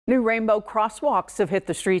New rainbow crosswalks have hit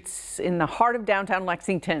the streets in the heart of downtown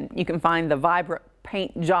Lexington. You can find the vibrant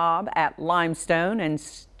paint job at Limestone and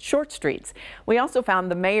Short Streets. We also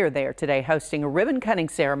found the mayor there today hosting a ribbon cutting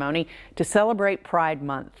ceremony to celebrate Pride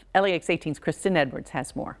Month. LEX 18's Kristen Edwards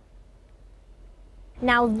has more.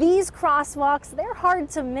 Now these crosswalks, they're hard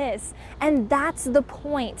to miss, and that's the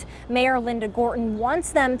point. Mayor Linda Gorton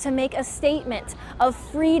wants them to make a statement of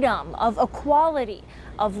freedom, of equality,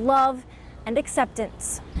 of love and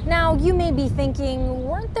acceptance. Now you may be thinking,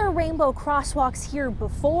 weren't there rainbow crosswalks here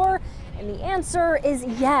before? And the answer is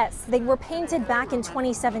yes. They were painted back in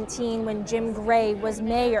 2017 when Jim Gray was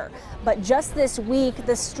mayor. But just this week,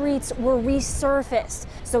 the streets were resurfaced.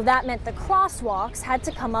 So that meant the crosswalks had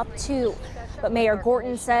to come up too. But Mayor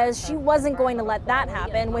Gorton says she wasn't going to let that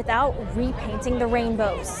happen without repainting the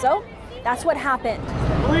rainbows. So that's what happened.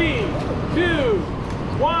 3, 2,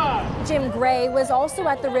 1. Jim Gray was also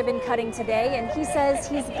at the ribbon cutting today, and he says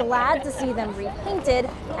he's glad to see them repainted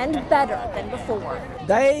and better than before.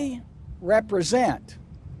 They represent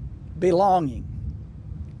belonging.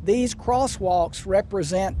 These crosswalks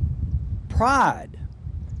represent pride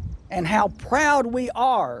and how proud we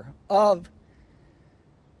are of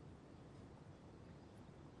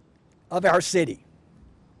our city,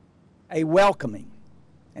 a welcoming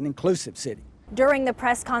and inclusive city. During the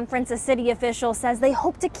press conference, a city official says they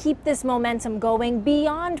hope to keep this momentum going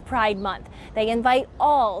beyond Pride Month. They invite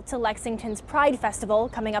all to Lexington's Pride Festival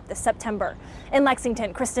coming up this September. In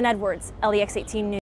Lexington, Kristen Edwards, LEX 18 News.